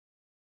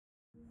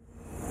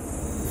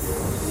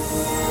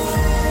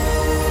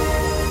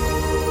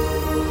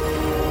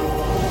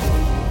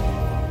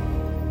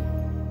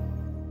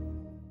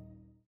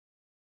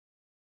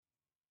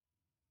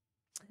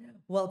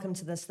Welcome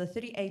to the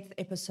 38th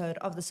episode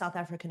of the South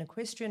African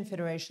Equestrian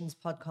Federation's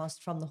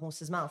podcast From the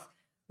Horse's Mouth,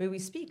 where we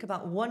speak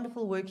about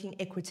wonderful working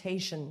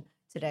equitation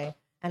today.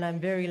 And I'm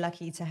very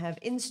lucky to have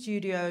in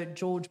studio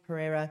George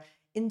Pereira,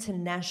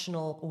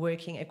 international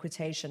working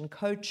equitation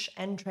coach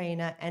and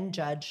trainer and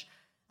judge,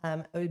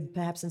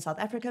 perhaps in South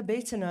Africa,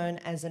 better known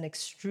as an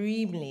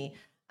extremely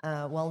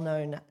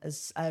well-known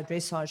as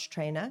dressage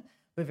trainer.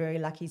 We're very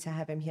lucky to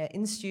have him here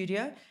in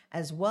studio,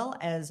 as well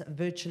as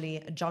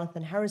virtually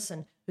Jonathan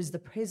Harrison, who's the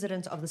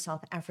president of the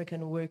South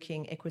African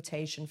Working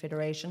Equitation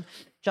Federation.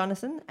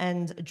 Jonathan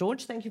and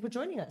George, thank you for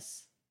joining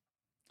us.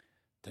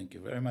 Thank you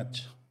very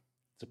much.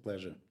 It's a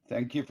pleasure.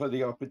 Thank you for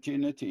the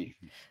opportunity.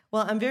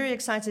 Well, I'm very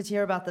excited to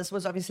hear about this. It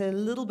was obviously a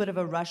little bit of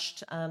a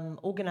rushed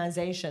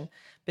organization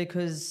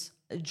because,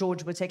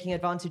 George, we're taking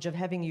advantage of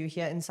having you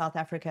here in South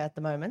Africa at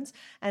the moment.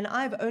 And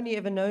I've only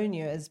ever known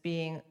you as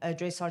being a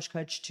dressage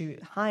coach to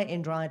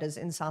high-end riders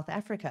in South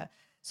Africa.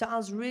 So I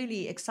was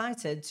really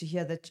excited to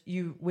hear that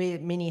you wear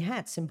many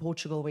hats in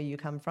Portugal, where you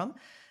come from.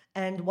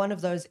 And one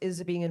of those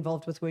is being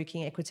involved with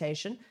working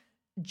equitation.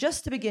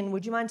 Just to begin,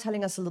 would you mind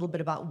telling us a little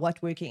bit about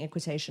what working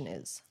equitation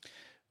is?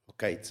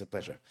 Okay, it's a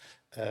pleasure.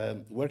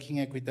 Working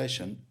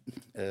equitation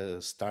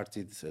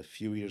started a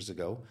few years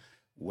ago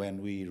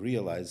when we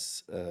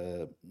realized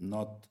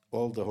not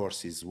all the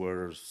horses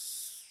were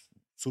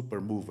super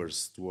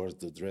movers towards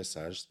the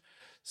dressage.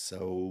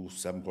 So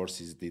some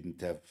horses didn't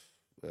have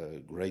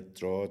great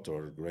trot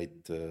or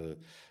great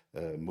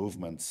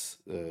movements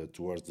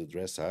towards the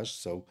dressage.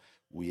 So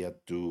we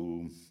had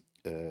to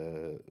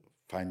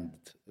find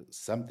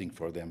something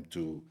for them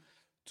to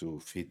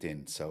fit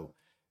in. So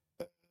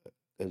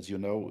as you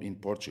know, in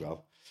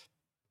Portugal,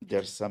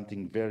 there's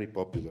something very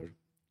popular,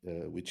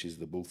 which is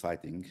the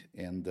bullfighting,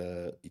 and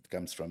it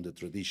comes from the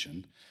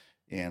tradition.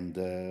 And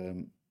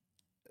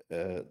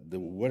the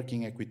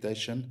working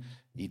equitation,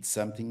 it's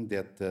something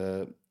that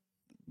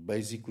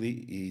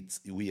basically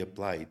we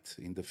apply it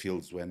in the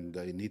fields when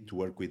they need to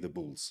work with the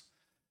bulls.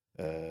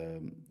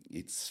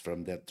 It's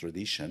from that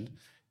tradition,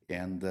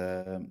 and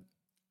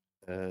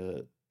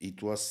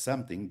it was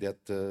something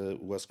that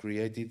was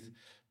created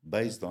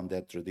based on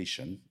that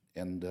tradition.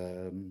 And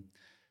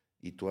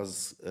it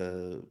was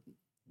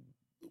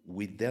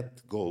with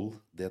that goal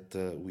that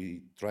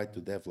we tried to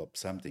develop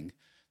something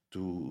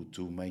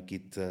to make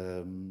it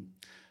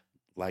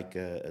like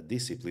a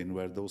discipline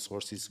where those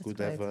horses could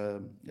have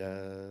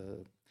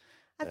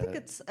I think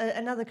it's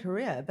another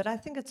career, but I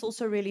think it's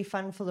also really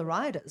fun for the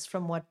riders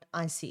from what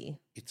I see.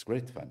 It's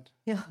great fun.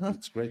 Yeah.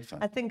 It's great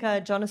fun. I think,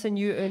 Jonathan,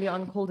 you early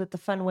on called it the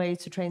fun way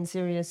to train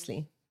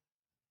seriously.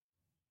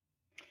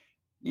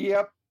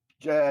 Yep,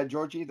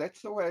 Georgie,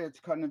 that's the way it's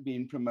kind of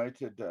been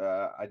promoted.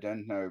 I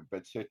don't know,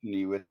 but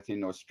certainly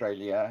within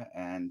Australia.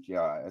 And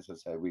yeah, as I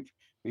say, we've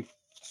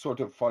sort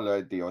of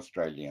followed the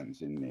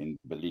Australians in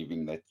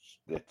believing that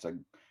that's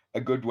a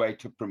good way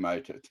to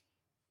promote it.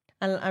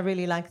 And I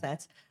really like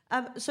that.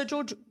 So,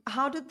 George,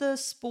 how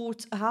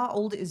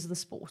old is the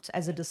sport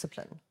as a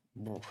discipline?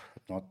 Not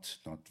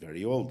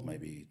very old,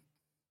 maybe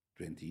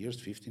 20 years,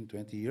 15,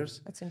 20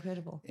 years. That's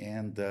incredible.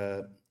 And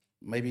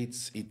maybe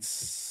it's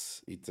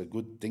a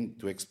good thing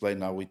to explain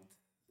now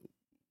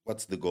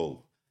what's the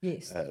goal.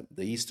 Yes.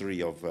 The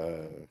history of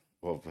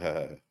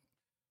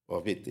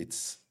it.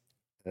 It's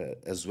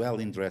as well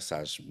in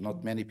dressage.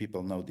 Not many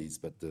people know this,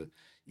 but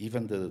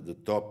even the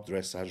top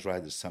dressage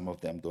riders, some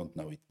of them don't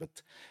know it.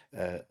 But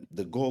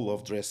the goal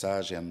of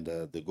dressage and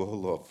the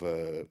goal of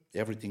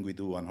everything we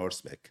do on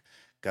horseback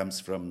comes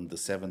from the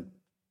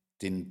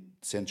 17th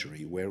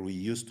century, where we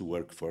used to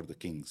work for the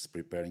kings,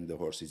 preparing the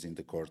horses in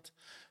the court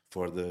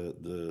for the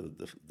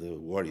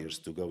warriors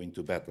to go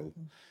into battle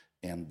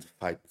and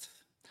fight.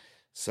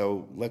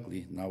 So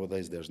luckily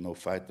nowadays there's no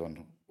fight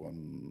on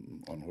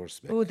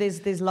horseback. Oh,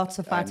 there's lots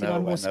of fighting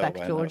on horseback,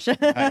 George.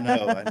 I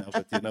know,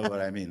 but you know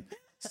what I mean.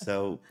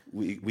 So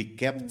we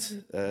kept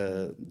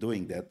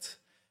doing that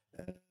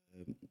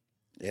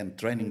and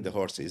training the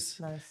horses.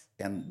 Nice.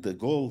 And the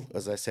goal,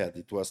 as I said,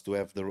 it was to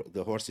have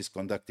the horses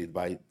conducted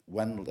by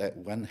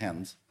one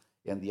hand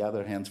and the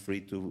other hand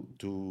free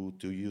to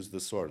use the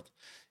sword.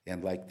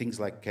 And like things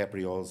like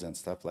caprioles and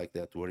stuff like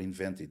that were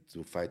invented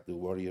to fight the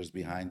warriors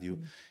behind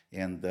you.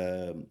 And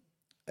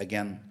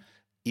again,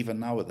 even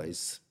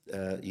nowadays,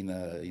 in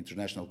an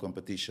international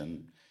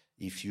competition,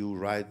 if you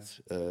ride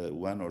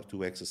one or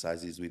two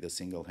exercises with a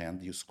single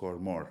hand, you score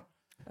more.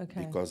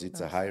 Okay. Because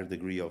it's a higher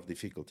degree of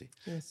difficulty.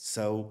 Yes.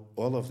 So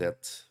all of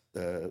that,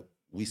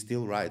 we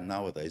still ride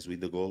nowadays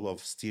with the goal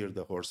of steering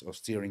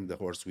the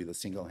horse with a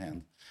single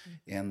hand.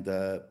 And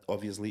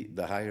obviously,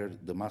 the higher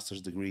the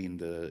master's degree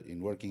in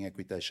working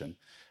equitation,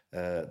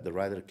 the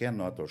rider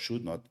cannot or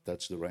should not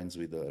touch the reins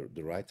with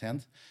the right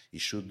hand. He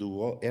should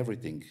do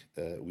everything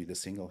with a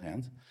single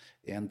hand,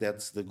 and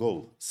that's the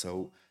goal.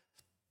 So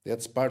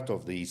that's part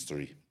of the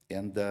history,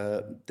 and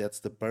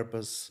that's the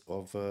purpose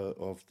of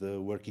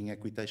the working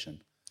equitation.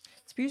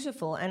 It's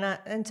beautiful,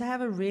 and to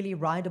have a really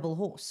rideable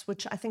horse,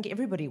 which I think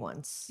everybody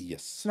wants.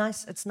 Yes.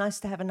 It's nice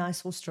to have a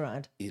nice horse to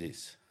ride. It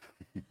is.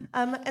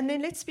 And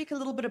then let's speak a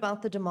little bit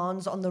about the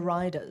demands on the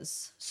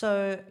riders.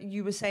 So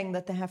you were saying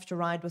that they have to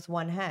ride with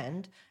one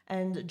hand.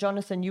 And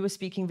Jonathan, you were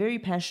speaking very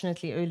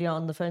passionately earlier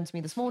on the phone to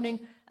me this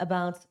morning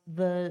about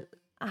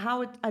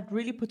how it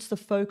really puts the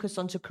focus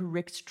onto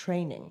correct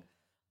training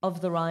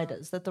of the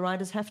riders, that the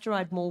riders have to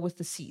ride more with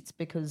the seat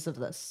because of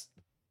this.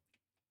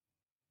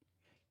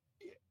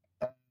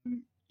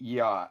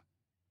 Yeah,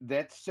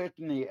 that's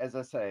certainly, as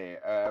I say,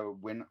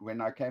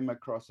 when I came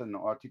across an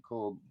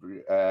article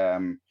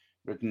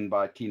written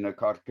by Tina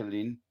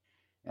Karkelin,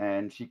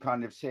 and she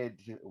kind of said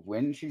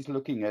when she's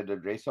looking at a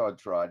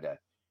dressage rider,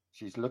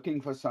 she's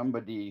looking for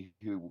somebody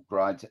who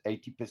rides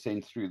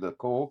 80% through the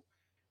core,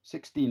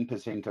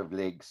 16% of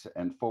legs,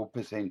 and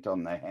 4%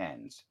 on the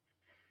hands.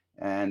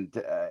 And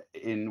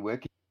in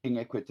working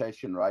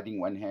equitation, riding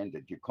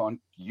one-handed, you can't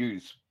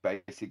use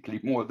basically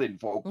more than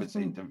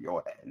 4% of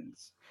your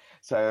hands.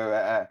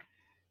 So,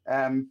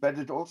 but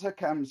it also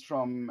comes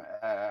from,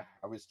 I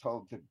was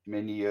told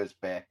many years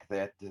back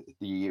that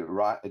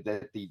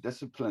the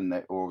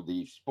discipline or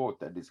the sport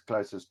that is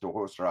closest to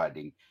horse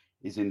riding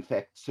is in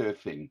fact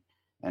surfing.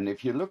 And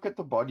if you look at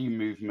the body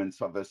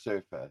movements of a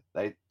surfer,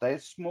 they're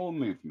small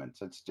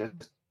movements. It's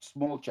just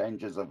small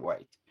changes of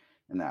weight.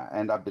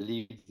 And I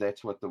believe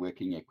that's what the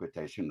working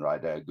equitation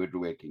rider, a good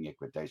working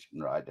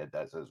equitation rider,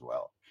 does as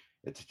well.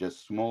 It's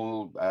just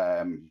small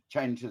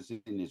changes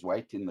in his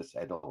weight in the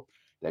saddle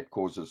that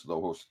causes the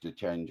horse to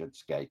change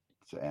its gait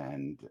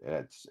and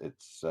its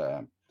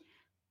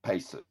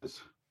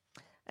paces.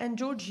 And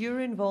George,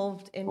 you're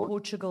involved in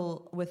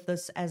Portugal with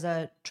this as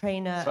a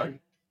trainer,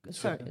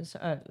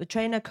 a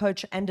trainer,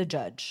 coach, and a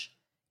judge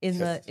in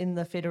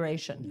the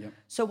federation. Yep.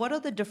 So, what are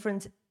the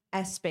different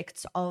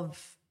aspects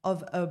of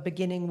a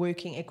beginning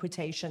working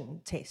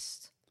equitation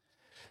test?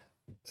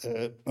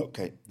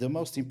 Okay, the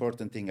most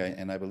important thing,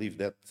 and I believe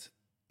that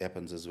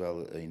happens as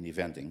well in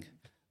eventing,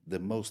 the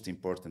most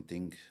important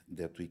thing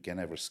that we can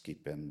ever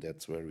skip, and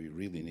that's where we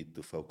really need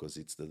to focus,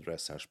 it's the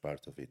dressage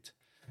part of it.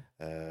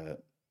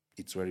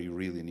 It's where you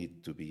really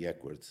need to be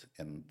accurate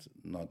and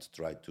not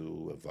try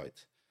to avoid.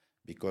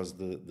 Because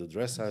the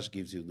dressage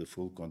gives you the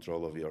full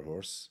control of your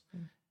horse,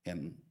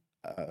 and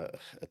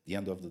at the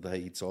end of the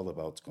day, it's all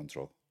about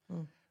control.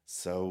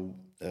 So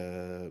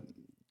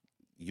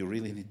you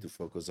really need to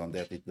focus on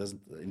that. It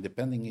doesn't,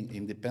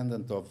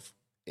 independent of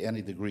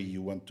any degree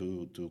you want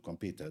to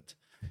compete at,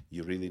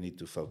 you really need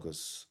to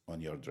focus on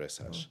your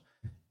dressage.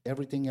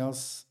 Everything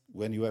else,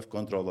 when you have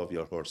control of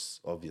your horse,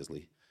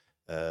 obviously,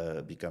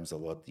 becomes a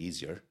lot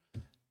easier.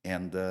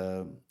 And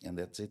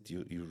that's it.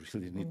 You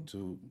really need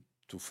to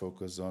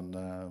focus on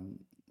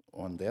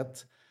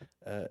that.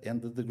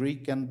 And the degree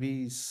can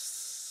be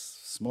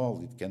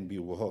small. It can be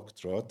walk,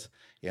 trot,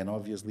 and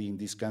obviously in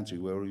this country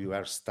where you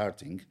are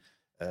starting,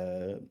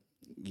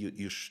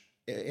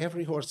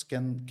 every horse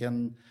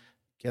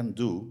can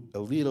do a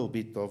little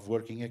bit of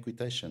working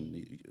equitation.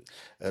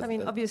 So, I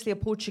mean, obviously, a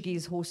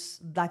Portuguese horse,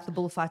 like the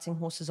bullfighting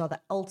horses, are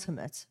the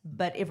ultimate,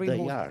 but every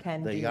horse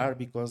can do. They are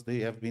because they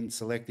have been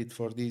selected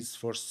for these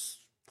for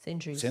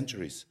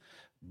centuries.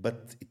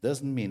 But it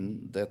doesn't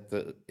mean that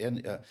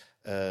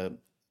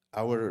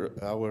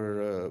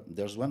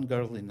there's one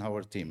girl in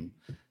our team.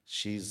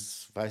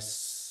 She's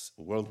vice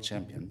world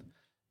champion.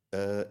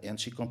 And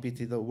she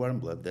competed a warm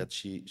blood that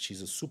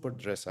she's a super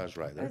dressage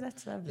rider. Oh,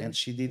 that's lovely. And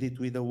she did it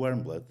with a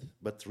warm blood,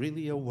 but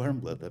really a warm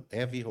blood, a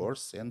heavy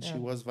horse, and she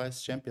was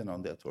vice champion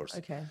on that horse.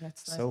 Okay,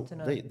 that's nice so to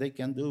know. they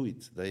can do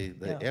it.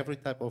 Every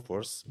type of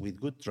horse with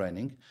good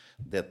training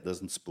that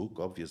doesn't spook,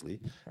 obviously,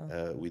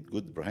 with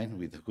good brain,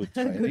 with good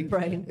training, good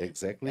brain.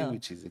 exactly,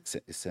 which is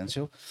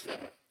essential,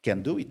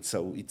 can do it.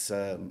 So it's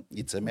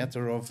a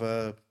matter of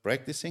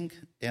practicing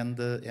and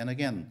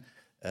again.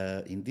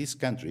 In this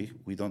country,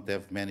 we don't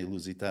have many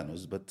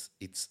Lusitanos, but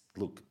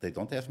they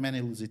don't have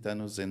many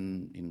Lusitanos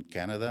in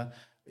Canada,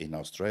 in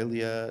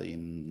Australia,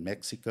 in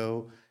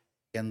Mexico,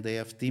 and they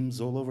have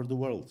teams all over the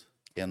world.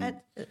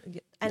 And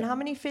how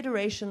many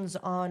federations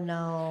are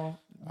now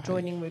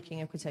joining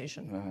working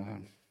equitation?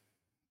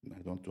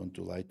 I don't want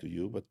to lie to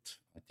you, but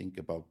I think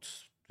about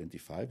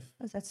 25.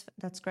 Oh,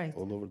 that's great.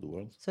 All over the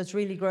world. So it's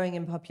really growing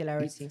in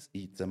popularity.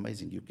 It's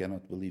amazing. You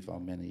cannot believe how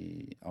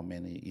many.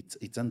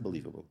 It's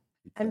unbelievable.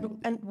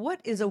 And what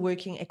is a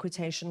working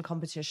equitation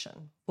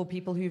competition? For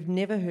people who've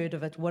never heard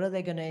of it, what are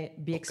they going to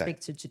be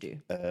expected to do?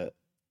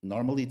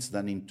 Normally it's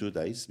done in 2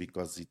 days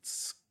because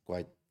it's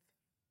quite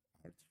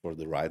hard for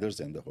the riders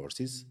and the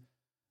horses.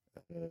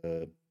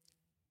 And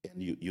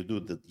you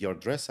do your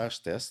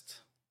dressage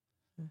test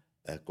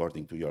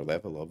according to your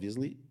level,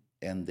 obviously.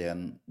 And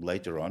then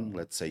later on,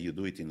 let's say you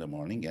do it in the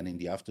morning, and in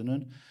the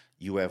afternoon,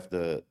 you have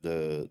the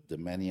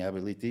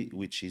maniability,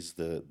 which is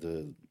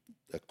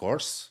a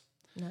course.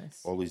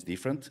 Nice. Always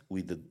different,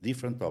 with the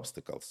different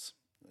obstacles,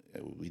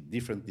 with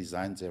different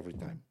designs every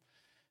time.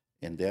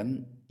 And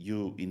then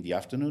in the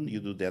afternoon,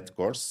 you do that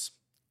course,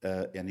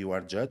 and you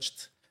are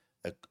judged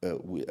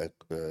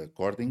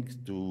according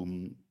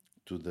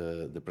to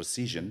the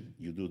precision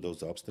you do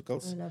those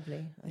obstacles. Oh,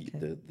 lovely.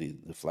 Okay.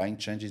 The flying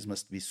changes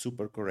must be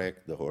super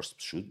correct. The horse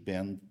should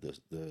bend.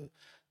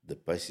 the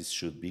paces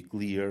should be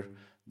clear.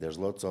 There's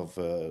lots of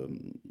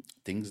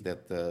things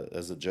that,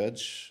 as a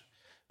judge,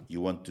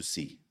 you want to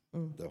see.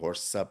 The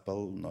horse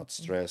supple, not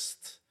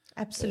stressed.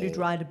 Absolute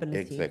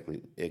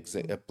rideability.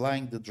 Exactly.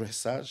 Applying the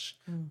dressage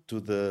to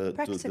the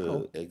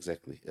Practical.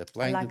 exactly.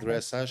 Applying like the that,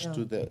 dressage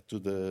yeah.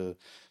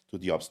 to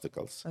the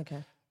obstacles.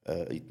 Okay.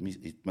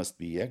 It must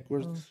be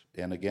accurate.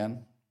 And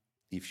again,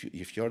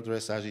 if your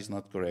dressage is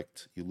not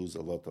correct, you lose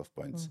a lot of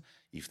points.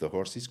 If the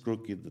horse is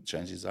crooked, the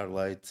changes are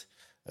light,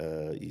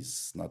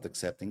 is not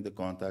accepting the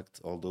contact,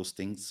 all those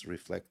things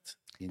reflect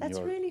in That's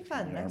your really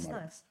fun. in your That's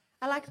mark. nice.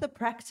 I like the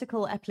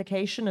practical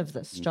application of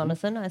this,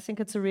 Jonathan. I think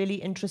it's a really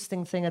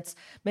interesting thing. It's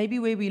maybe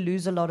where we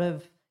lose a lot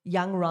of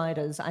young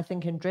riders, I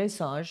think, in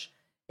dressage,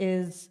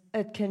 is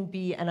it can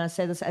be, and I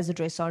say this as a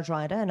dressage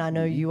rider, and I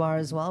know you are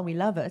as well, we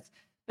love it,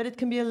 but it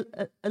can be a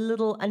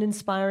little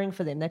uninspiring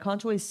for them. They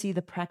can't always see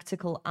the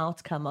practical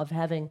outcome of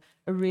having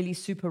a really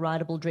super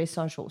rideable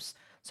dressage horse.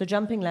 So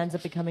jumping lands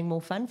up becoming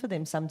more fun for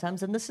them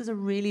sometimes, and this is a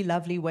really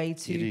lovely way It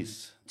to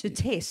is.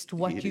 test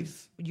what It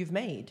is. you've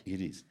made.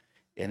 It is.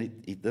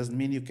 And it doesn't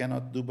mean you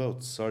cannot do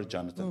both. Sorry,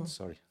 Jonathan.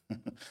 Sorry.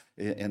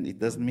 And it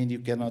doesn't mean you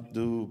cannot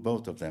do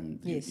both of them.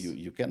 Yes.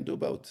 You can do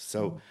both.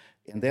 So,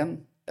 and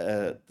then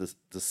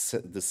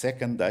the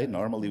second day,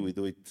 normally we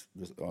do it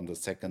on the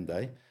second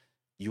day,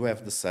 you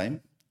have the same,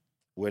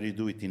 where you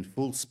do it in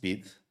full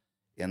speed.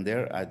 And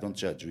there I don't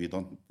judge. You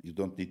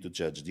don't need to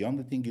judge. The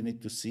only thing you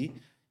need to see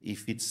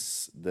if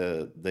it's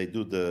they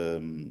do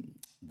the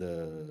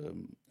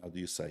how do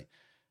you say?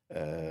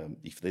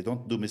 If they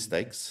don't do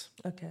mistakes,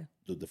 Okay.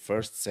 do the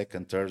first,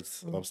 second, third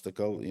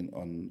obstacle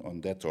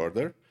on that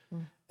order,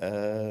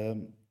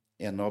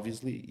 and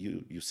obviously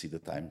you see the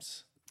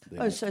times.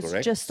 They're not So it's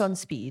correct. just on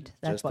speed.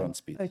 That Just one. on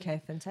speed.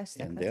 Okay,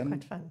 fantastic. And That's then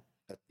quite fun.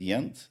 at the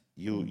end,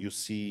 you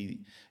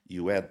see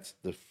you add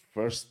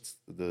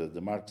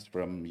the marks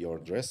from your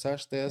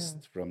dressage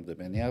test, from the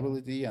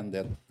maniability, and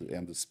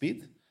the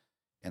speed,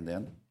 and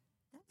then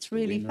It's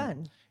really winner.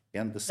 fun.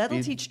 And the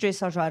That'll speed, teach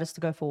dressage riders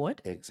to go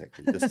forward.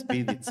 exactly. The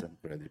speed, it's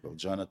incredible.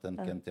 Jonathan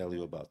can tell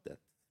you about that.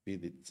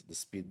 The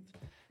speed,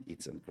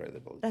 it's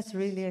incredible. That's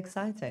really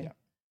exciting. Yeah.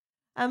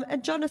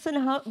 And Jonathan,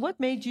 what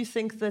made you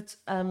think that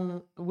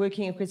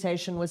working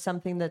equitation was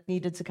something that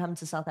needed to come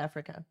to South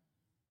Africa?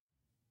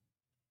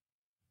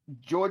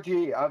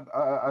 Georgie,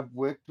 I've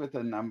worked with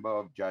a number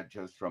of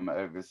judges from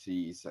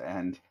overseas,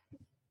 and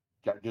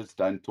judges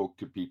don't talk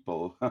to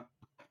people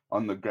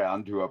on the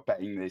ground who are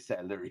paying their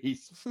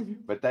salaries,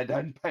 but they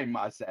don't pay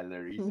my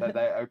salary, so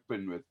they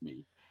open with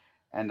me.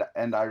 And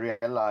I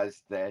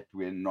realized that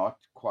we're not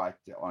quite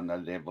on a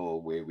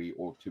level where we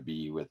ought to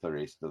be with the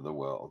rest of the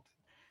world.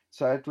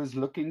 So it was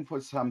looking for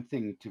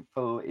something to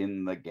fill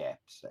in the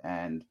gaps.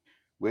 And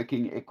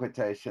working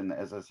equitation,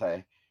 as I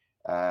say,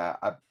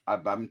 I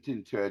bumped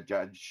into a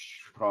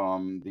judge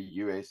from the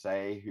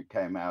USA who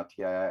came out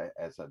here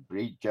as a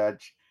breed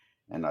judge,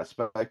 and I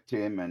spoke to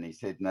him, and he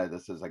said, "No,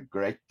 this is a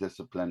great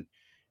discipline."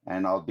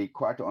 And I'll be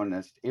quite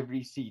honest,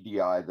 every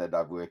CDI that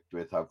I've worked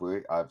with,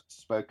 I've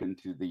spoken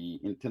to the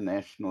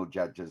international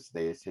judges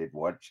there, said,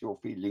 "What's your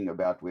feeling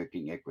about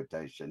working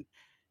equitation?"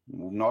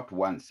 Not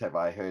once have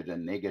I heard a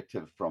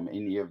negative from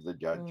any of the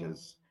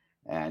judges.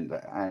 And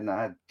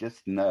I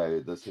just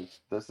know this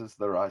is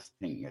the right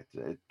thing.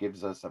 It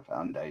gives us a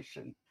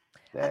foundation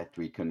that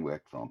we can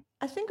work from.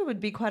 I think it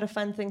would be quite a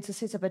fun thing to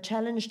set up a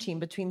challenge team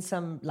between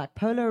some like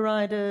polo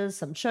riders,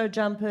 some show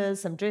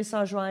jumpers, some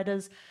dressage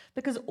riders,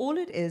 because all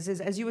it is,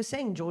 as you were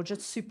saying, George,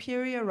 it's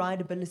superior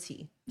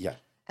rideability. Yeah.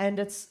 And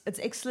it's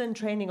excellent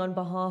training on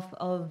behalf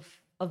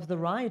of the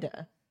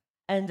rider.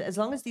 And as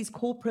long as these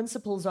core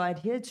principles are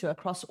adhered to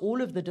across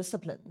all of the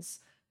disciplines,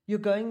 you're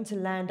going to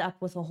land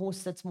up with a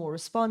horse that's more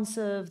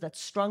responsive, that's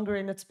stronger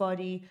in its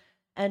body,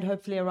 and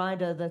hopefully a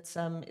rider that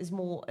is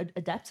more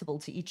adaptable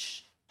to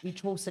each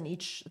horse and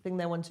each thing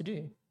they want to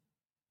do.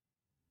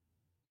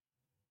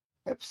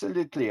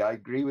 Absolutely, I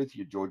agree with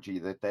you, Georgie.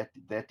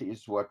 That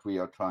is what we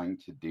are trying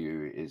to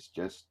do. Is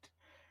just,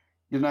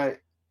 you know,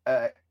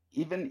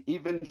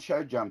 even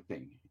show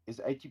jumping is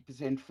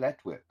 80% flat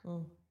work.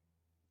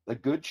 The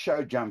good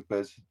show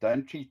jumpers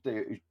don't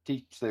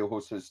teach their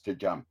horses to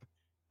jump.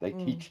 They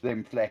teach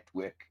them flat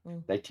work.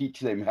 They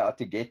teach them how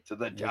to get to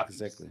the jumps.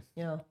 Exactly.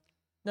 Yeah.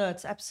 No,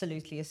 it's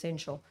absolutely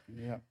essential.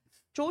 Yeah.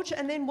 George,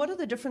 and then what are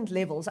the different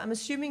levels? I'm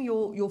assuming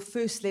your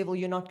first level,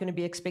 you're not going to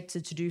be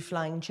expected to do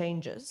flying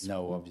changes.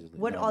 No, obviously.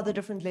 What no. are the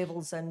different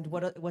levels and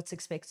what's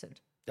expected?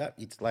 Yeah,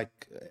 it's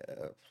like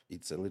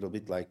it's a little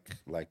bit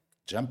like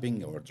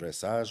jumping or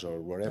dressage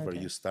or wherever.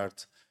 You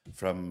start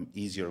from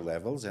easier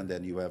levels, and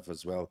then you have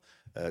as well,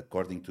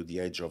 according to the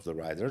age of the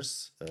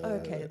riders.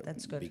 Okay,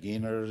 that's good.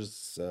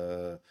 Beginners,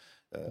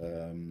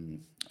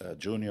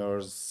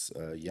 juniors,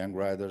 young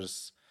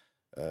riders,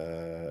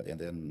 and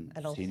then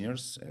Adults.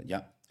 seniors.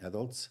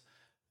 Adults.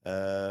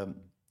 And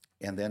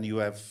then you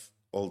have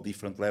all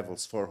different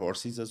levels for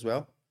horses as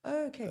well.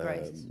 Okay,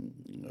 great.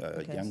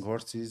 Young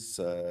horses.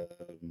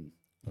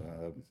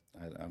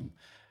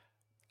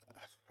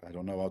 I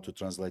don't know how to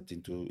translate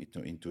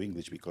into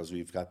English because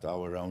we've got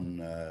our own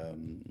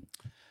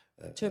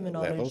levels.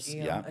 Terminology.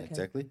 Yeah, Okay.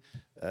 exactly.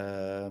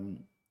 Um,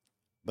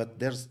 but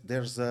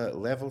there's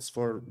levels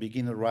for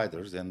beginner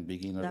riders and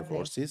beginner Lovely.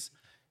 horses,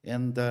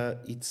 and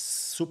it's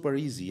super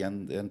easy,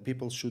 and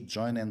people should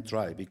join and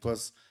try,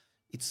 because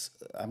it's,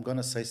 I'm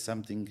gonna say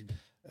something,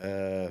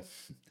 uh,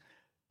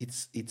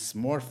 it's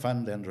more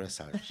fun than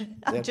dressage.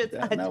 I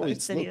No,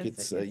 it's, totally look, understand.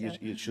 it's Yes, you, yeah.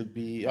 you should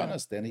be Yeah.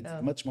 honest, and it's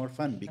Yeah. much more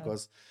fun,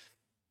 because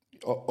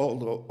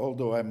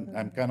although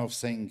I'm kind of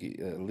saying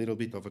a little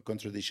bit of a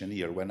contradiction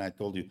here when I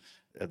told you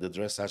the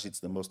dressage it's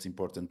the most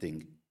important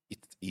thing.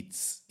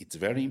 It's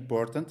very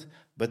important,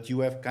 but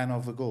you have kind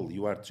of a goal.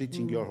 You are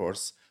treating your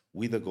horse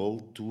with a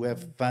goal to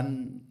have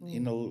fun,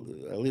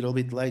 a little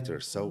bit later.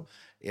 So,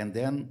 and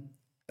then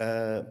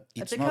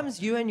It it's not.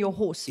 becomes you and your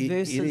horse It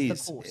versus the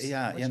is, course,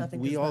 yeah, which I and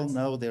think we is all nice.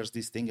 know there's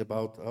this thing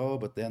about, oh,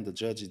 but then the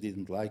judge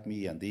didn't like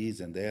me and this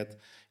and that,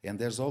 and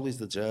there's always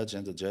the judge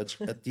and the judge.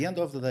 At the end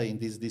of the day, in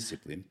this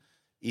discipline,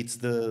 it's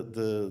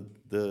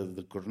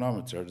the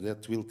chronometer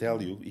that will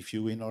tell you if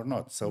you win or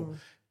not. So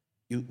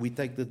we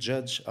take the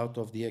judge out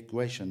of the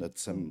equation at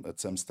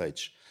some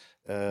stage,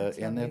 and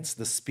lovely. that's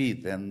the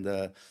speed,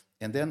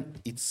 and then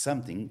it's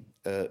something,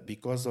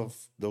 because of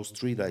those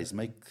 3 days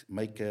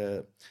make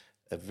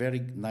a very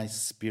nice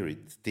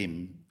spirit team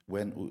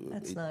when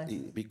That's nice.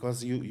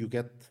 because you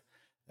get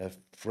a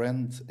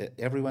friend,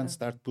 everyone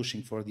start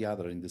pushing for the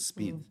other in the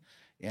speed,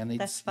 and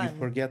That's you fun.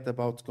 forget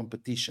about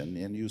competition,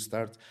 and you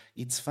start,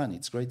 it's fun,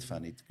 it's great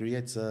fun, it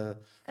creates And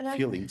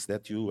feelings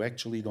that you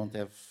actually don't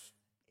have.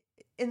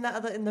 in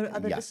the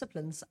other Yeah,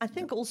 disciplines, I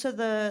think also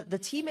the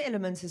team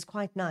element is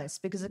quite nice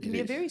because it can it be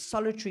a is. very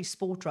solitary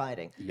sport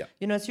riding. Yeah.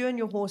 You know, it's you and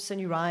your horse and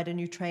you ride and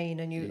you train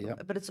and you,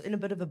 Yeah. but it's in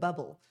a bit of a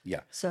bubble.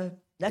 Yeah. So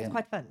that's And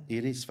quite fun.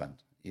 it is fun.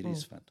 It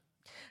is fun.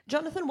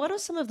 Jonathan, what are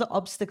some of the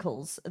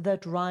obstacles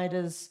that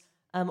riders,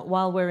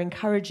 while we're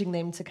encouraging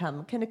them to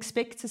come, can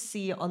expect to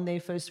see on their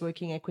first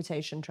working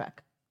equitation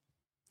track?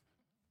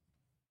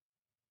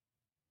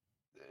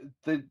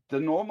 The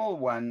normal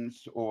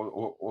ones,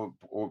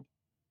 or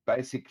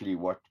basically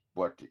what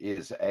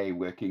is a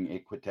working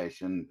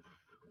equitation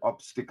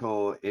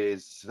obstacle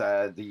is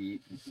the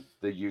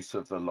use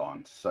of the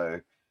lance. So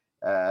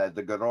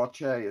the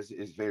garrocha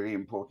is very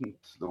important.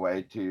 The way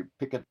to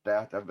pick it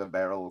out of a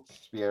barrel,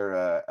 spear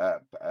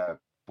a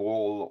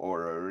ball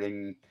or a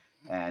ring,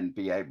 and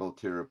be able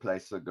to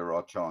replace the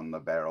garrocha on the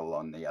barrel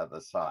on the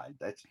other side.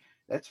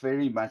 That's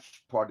very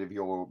much part of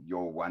your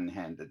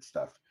one-handed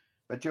stuff.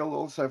 But you'll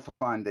also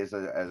find there's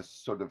a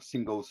sort of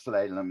single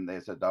slalom,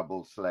 there's a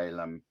double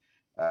slalom,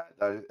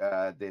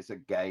 there's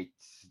a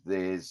gate,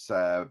 there's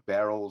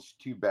barrels,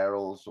 2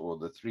 barrels, or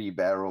the 3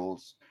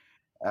 barrels.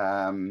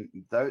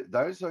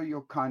 Those are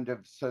your kind of,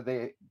 so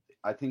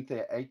I think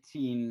there are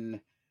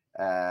 18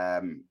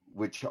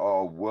 which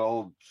are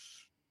world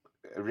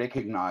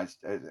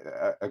recognized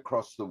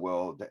across the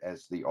world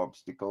as the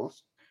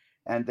obstacles.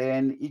 And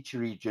then each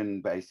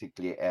region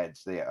basically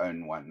adds their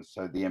own ones.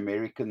 So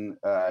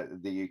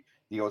the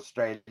the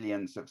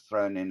Australians have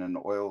thrown in an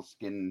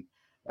oilskin,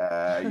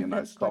 That's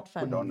quite stop,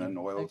 put fun. on an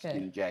Okay.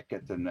 oilskin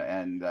jacket, and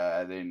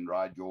then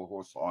ride your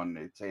horse on,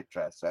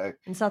 etc. So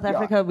In South yeah,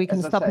 Africa, we can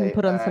as I stop and say,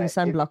 put on some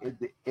sunblock.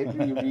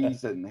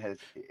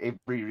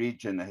 every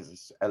region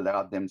has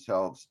allowed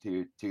themselves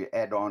to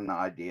add on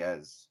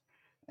ideas,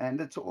 and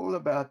it's all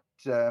about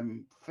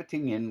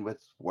fitting in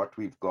with what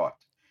we've got.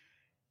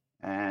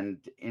 And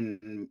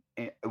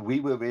we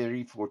were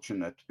very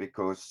fortunate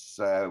because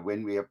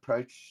when we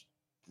approached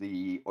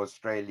the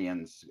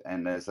Australians,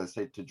 and as I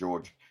said to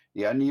George,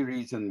 the only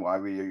reason why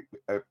we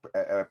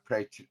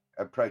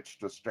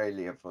approached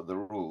Australia for the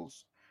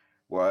rules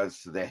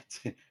was that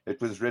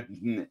it was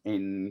written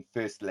in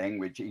first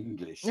language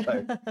English,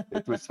 so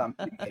it was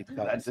something that It was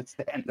helps. They've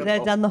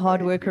understandable done the for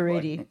hard work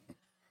everyone.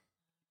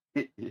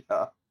 already.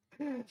 Yeah.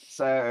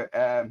 So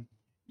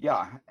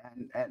yeah,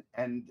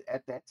 and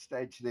at that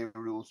stage the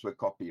rules were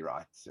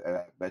copyright,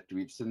 but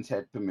we've since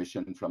had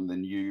permission from the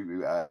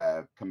new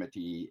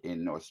committee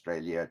in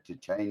Australia to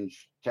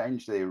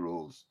change their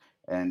rules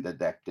and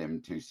adapt them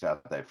to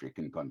South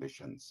African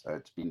conditions. So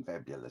it's been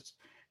fabulous.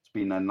 It's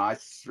been a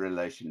nice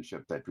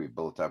relationship that we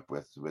built up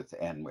with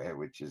ANWER,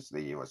 which is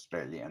the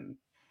Australian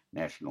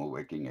National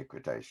Working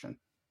Equitation.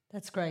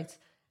 That's great.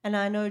 And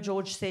I know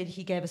George said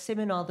he gave a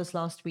seminar this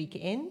last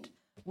weekend,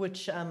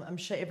 which I'm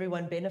sure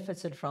everyone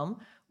benefited from.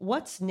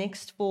 What's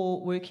next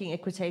for Working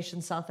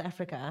Equitation South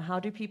Africa? How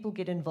do people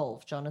get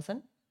involved,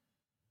 Jonathan?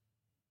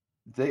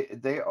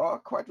 There are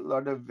quite a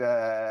lot of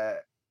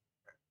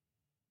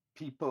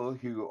people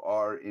who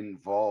are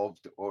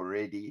involved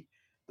already.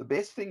 The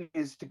best thing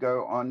is to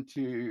go on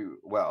to,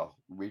 well,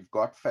 we've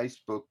got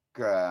Facebook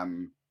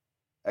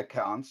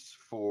accounts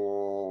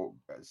for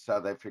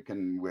South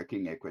African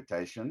Working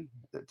Equitation.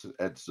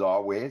 It's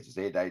ZAWE,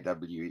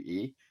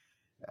 Z-A-W-E.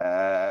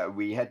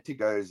 We had to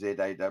go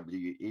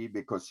ZAWE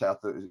because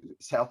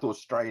South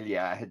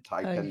Australia had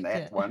taken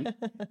that one.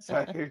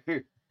 So,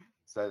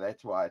 so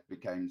that's why it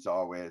became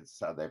ZAWE,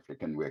 South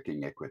African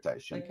Working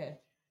Equitation. Okay.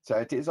 So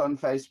it is on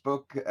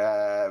Facebook.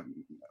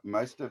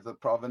 Most of the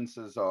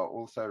provinces are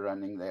also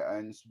running their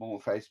own small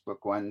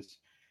Facebook ones.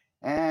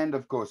 And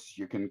of course,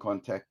 you can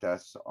contact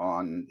us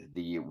on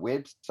the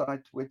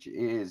website, which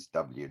is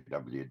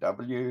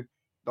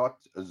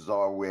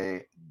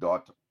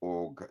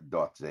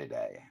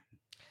www.zawe.org.za.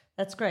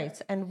 That's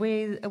great. And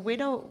where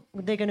are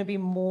there going to be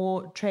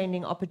more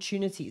training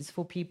opportunities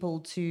for people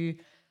to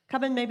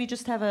come and maybe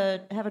just have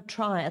a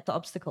try at the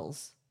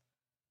obstacles?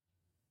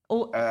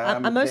 Or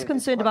I'm most There's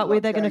concerned quite a about where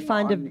lot they're going to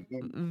going find a on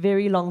in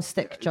very long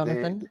stick, there.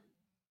 Jonathan.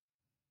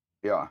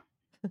 Yeah.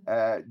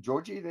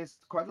 Georgie, there's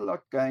quite a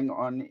lot going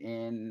on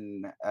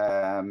in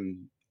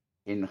Gauteng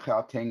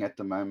at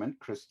the moment.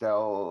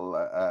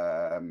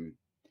 Christelle,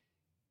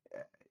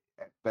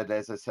 but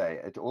as I say,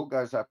 it all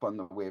goes up on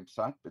the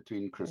website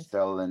between Yes.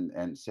 Christelle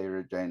and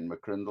Sarah Jane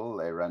McCrindle.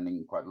 They're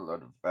running quite a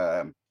lot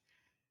of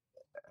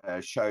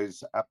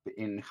shows up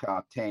in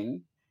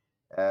Gauteng.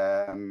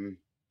 Um,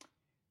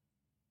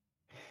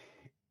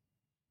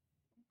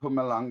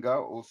 Pumalanga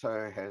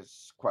also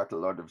has quite a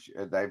lot of,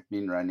 they've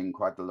been running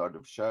quite a lot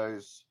of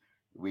shows.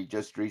 We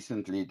just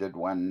recently did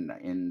one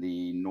in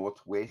the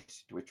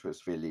Northwest, which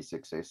was fairly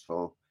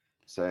successful.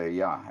 So,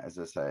 yeah, as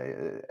I say,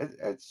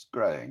 it's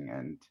growing.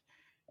 And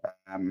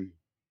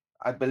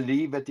I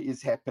believe it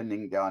is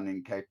happening down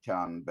in Cape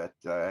Town, but,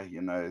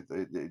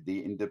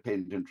 the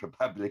independent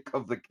Republic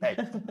of the Cape.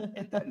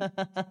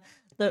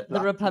 The Like to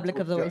Republic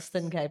of talk the to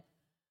Western us. Cape.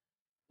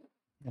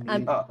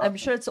 And I'm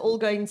sure it's all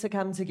going to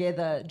come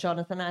together,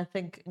 Jonathan. I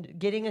think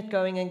getting it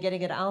going and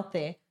getting it out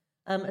there.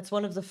 It's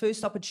one of the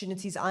first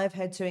opportunities I've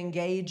had to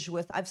engage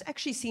with. I've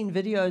actually seen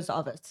videos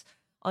of it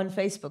on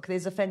Facebook.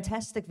 There's a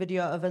fantastic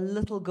video of a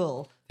little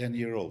girl.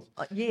 10-year-old.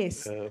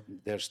 Yes,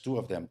 There's two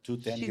of them, two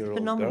she's 10-year-old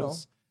phenomenal.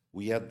 girls.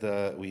 We held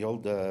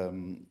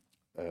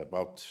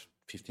about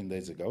 15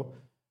 days ago,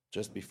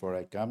 just before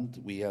I came,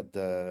 we had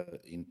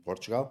in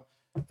Portugal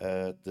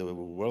the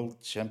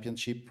World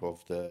Championship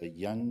of the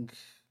young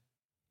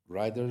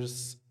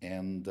riders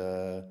and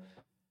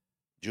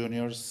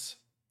juniors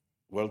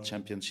World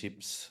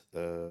Championships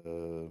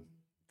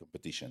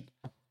competition.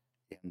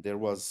 And there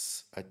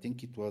was, I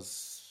think it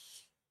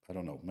was, I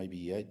don't know,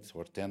 maybe 8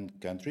 or 10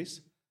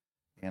 countries.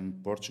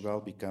 And Portugal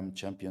became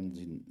champions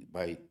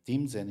by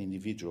teams and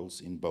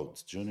individuals in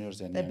both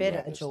juniors and They're young better,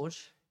 riders.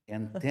 George.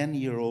 And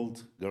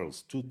 10-year-old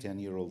girls, two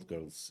 10-year-old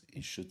girls,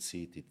 you should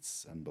see it.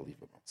 It's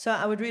unbelievable. So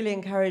I would really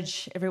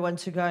encourage everyone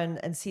to go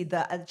and see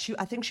that.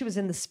 I think she was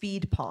in the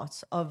speed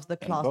part of the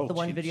And class, the both,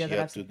 one video she that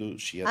had I've to seen. do,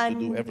 she had to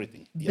do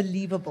everything. Yeah,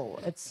 Unbelievable.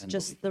 It's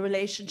just the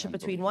relationship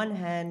between one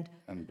hand.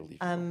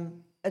 unbelievable.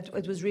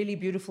 It was really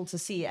beautiful to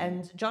see.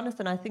 And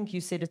Jonathan, I think you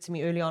said it to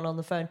me early on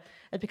the phone.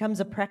 It becomes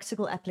a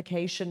practical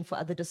application for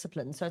other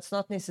disciplines. So it's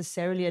not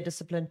necessarily a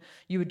discipline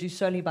you would do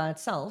solely by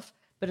itself,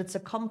 but it's a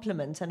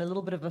complement and a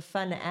little bit of a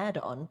fun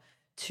add-on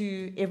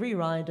to every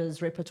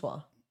rider's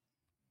repertoire.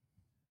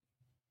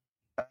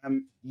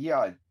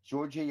 Yeah,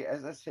 Georgie,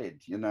 as I said,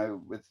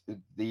 with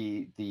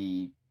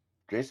the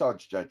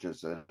dressage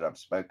judges that I've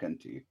spoken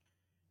to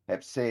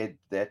have said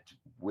that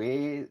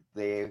where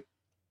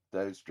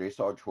those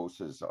dressage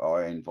horses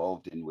are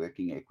involved in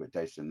working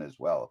equitation as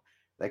well,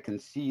 they can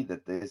see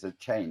that there's a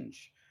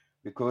change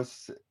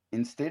because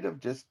instead of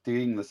just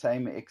doing the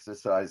same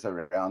exercise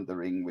around the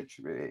ring, which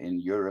in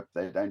Europe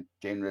they don't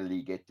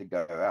generally get to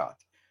go out,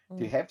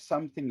 to have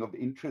something of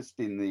interest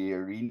in the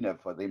arena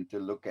for them to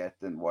look at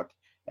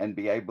and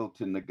be able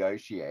to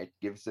negotiate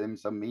gives them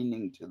some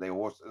meaning to their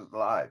horses'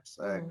 lives.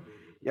 So,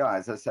 yeah,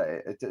 as I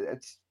say,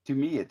 it's to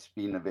me, it's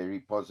been a very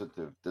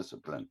positive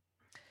discipline.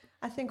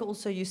 I think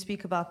also you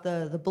speak about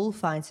the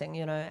bullfighting,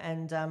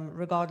 and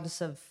regardless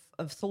of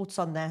thoughts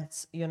on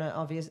that,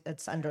 obvious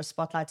it's under a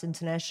spotlight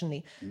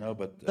internationally. No,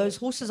 but Those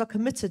horses are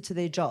committed to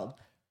their job,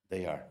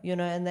 they are.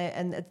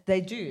 and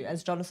they do,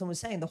 as Jonathan was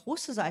saying, the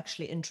horses are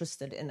actually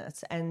interested in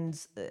it,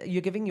 and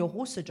you're giving your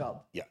horse a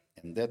job. Yeah,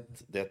 and that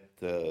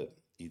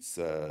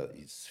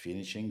it's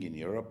finishing in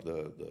Europe.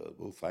 The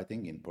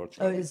bullfighting in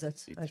Portugal. Oh, is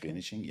it? It's Okay.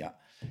 finishing, yeah.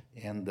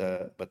 And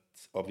but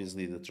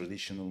obviously the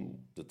traditional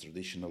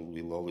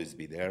will always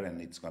be there,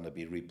 and it's going to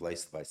be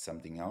replaced by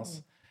something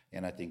else.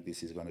 And I think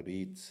this is going to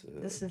be it.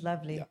 This is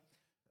lovely. Yeah,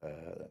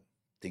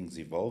 things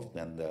evolved,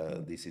 and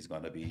this is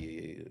going to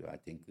be, I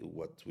think,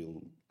 what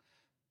will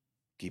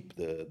keep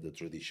the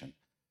tradition.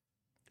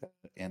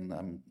 And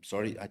I'm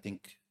sorry, I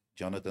think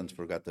Jonathan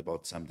forgot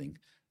about something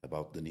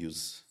about the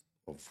news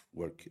of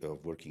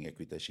working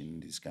equitation in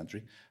this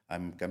country.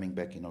 I'm coming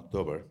back in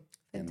October,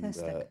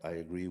 Fantastic. and I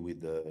agree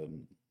with the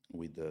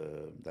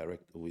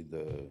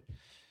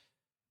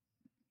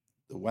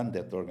one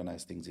that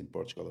organized things in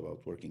Portugal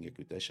about working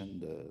equitation,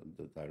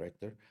 the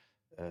director.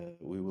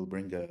 We will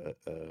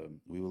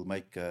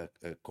make a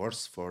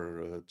course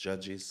for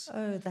judges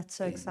Oh, that's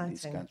so in this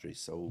exciting. country.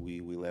 So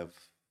we will have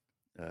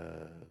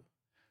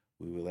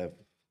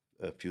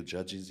a few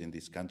judges in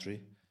this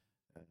country,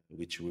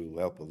 which will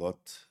help a lot.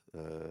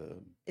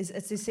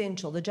 It's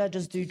essential. The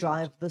judges do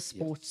drive the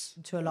sports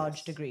to a large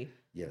Yes. degree.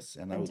 Yes,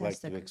 and I would like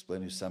to Fantastic.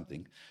 explain you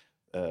something,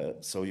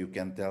 so you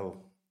can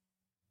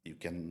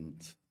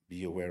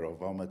be aware of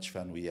how much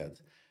fun we had.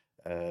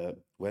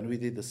 When we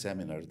did the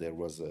seminar, there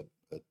was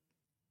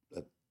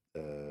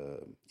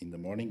in the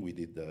morning we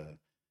did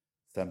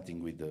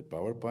something with the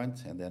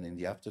PowerPoint, and then in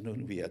the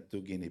afternoon we had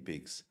 2 guinea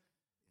pigs.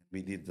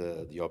 We did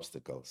the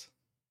obstacles,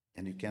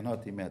 and you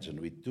cannot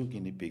imagine with 2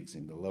 guinea pigs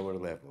in the lower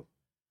level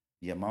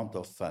the amount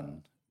of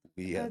fun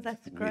we had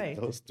that's with great.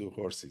 those 2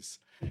 horses.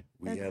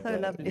 That's so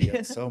lovely. We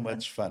had so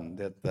much fun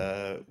that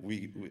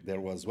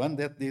there was one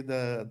that did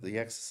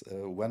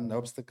one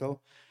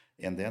obstacle,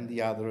 and then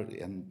the other,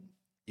 and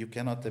you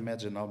cannot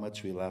imagine how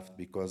much we laughed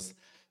because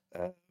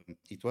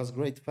it was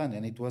great fun,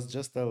 and it was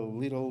just a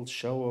little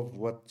show of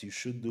what you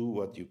should do,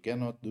 what you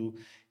cannot do,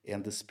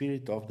 and the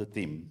spirit of the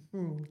team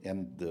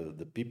and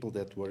the people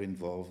that were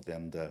involved,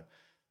 and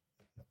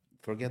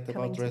forget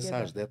Coming about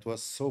dressage. together. That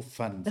was so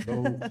fun,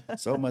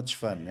 so much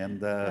fun,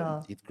 and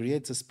it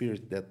creates a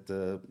spirit that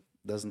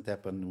doesn't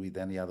happen with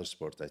any other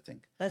sport, I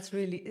think. That's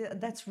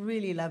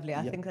really lovely.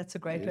 I think that's a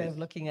great way of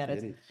looking at it.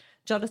 It is.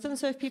 Jonathan,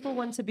 so if people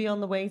want to be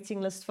on the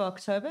waiting list for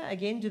October,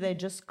 again, do they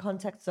just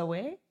contact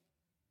Zoe?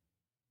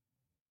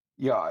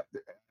 Yeah,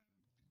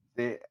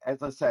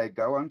 as I say,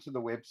 go onto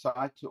the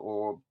website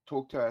or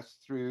talk to us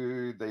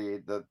through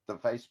the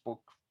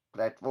Facebook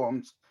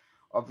platforms.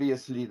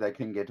 Obviously, they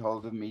can get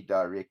hold of me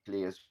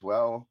directly as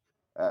well.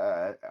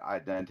 I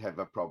don't have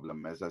a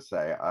problem. As I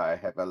say, I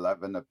have a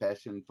love and a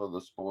passion for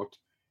the sport,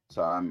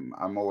 so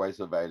I'm always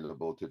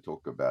available to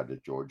talk about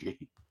it,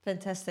 Georgie.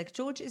 Fantastic.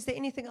 George, is there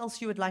anything else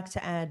you would like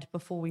to add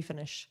before we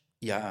finish?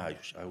 Yeah,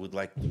 I would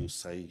like to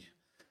say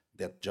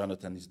that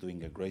Jonathan is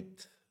doing a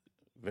great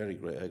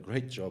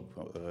job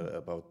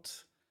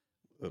about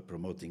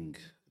promoting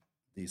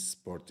this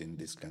sport in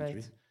this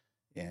country. Great.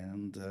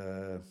 And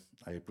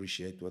I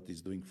appreciate what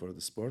he's doing for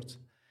the sport,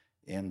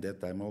 and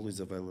that I'm always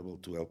available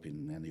to help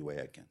in any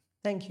way I can.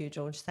 Thank you,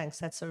 George. Thanks.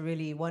 That's a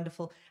really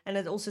wonderful. And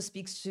it also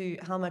speaks to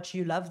how much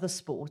you love the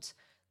sport,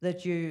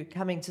 that you're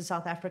coming to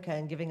South Africa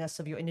and giving us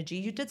of your energy.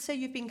 You did say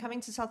you've been coming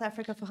to South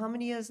Africa for how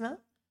many years now?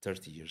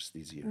 30 years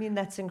this year. I mean,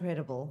 that's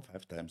incredible.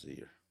 5 times a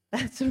year.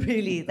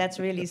 That's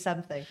really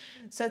something.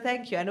 So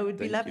thank you. And it would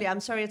be lovely. I'm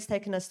sorry it's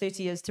taken us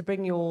 30 years to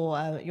bring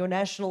your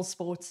national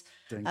sports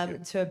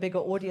to a bigger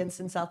audience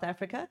in South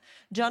Africa.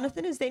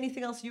 Jonathan, is there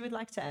anything else you would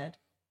like to add?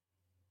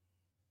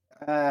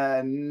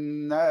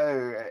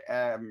 No.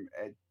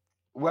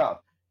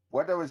 Well,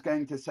 what I was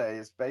going to say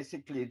is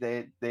basically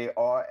there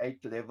are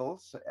 8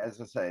 levels. As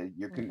I say,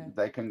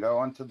 they can go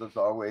onto the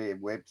Zawe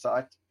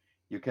website.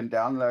 You can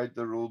download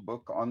the rule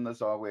book on the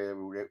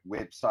Zawe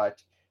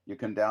website. You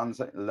can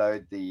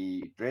download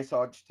the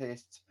dressage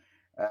tests.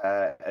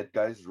 It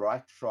goes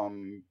right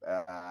from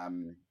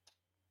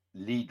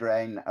lead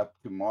rein up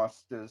to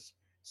masters.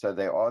 So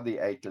there are the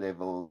 8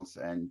 levels,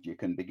 and you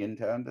can begin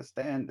to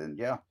understand. And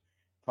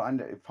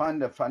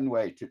find a fun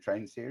way to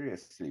train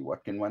seriously.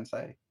 What can one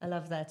say? I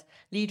love that.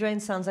 Lead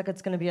rein sounds like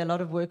it's going to be a lot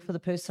of work for the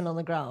person on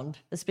the ground,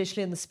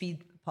 especially in the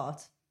speed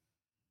part.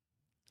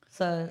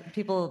 So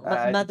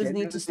mothers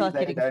need to start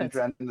getting fit. They don't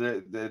run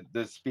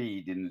the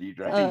speed in lead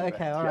rein. Oh,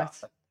 okay, all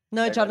right.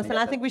 No, Jonathan,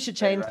 I think we should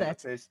change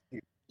that.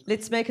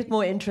 Let's make it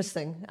more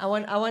interesting. I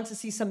want to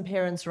see some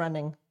parents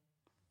running.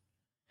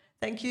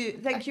 Thank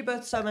you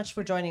both so much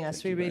for joining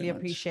us. We really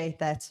appreciate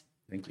that.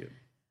 Thank you.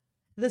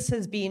 This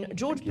has been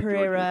George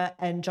Pereira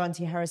and John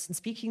T. Harrison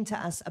speaking to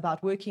us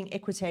about working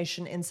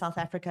equitation in South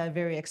Africa, a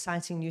very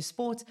exciting new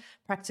sport,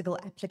 practical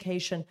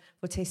application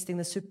for testing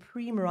the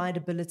supreme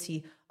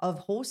rideability of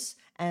horse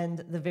and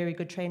the very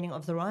good training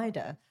of the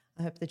rider.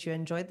 I hope that you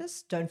enjoyed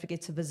this. Don't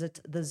forget to visit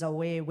the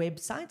Zawe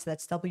website.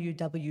 That's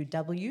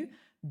www.zawe.org.za.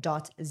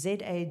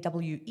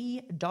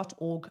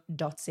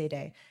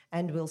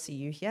 And we'll see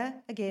you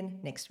here again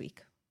next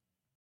week.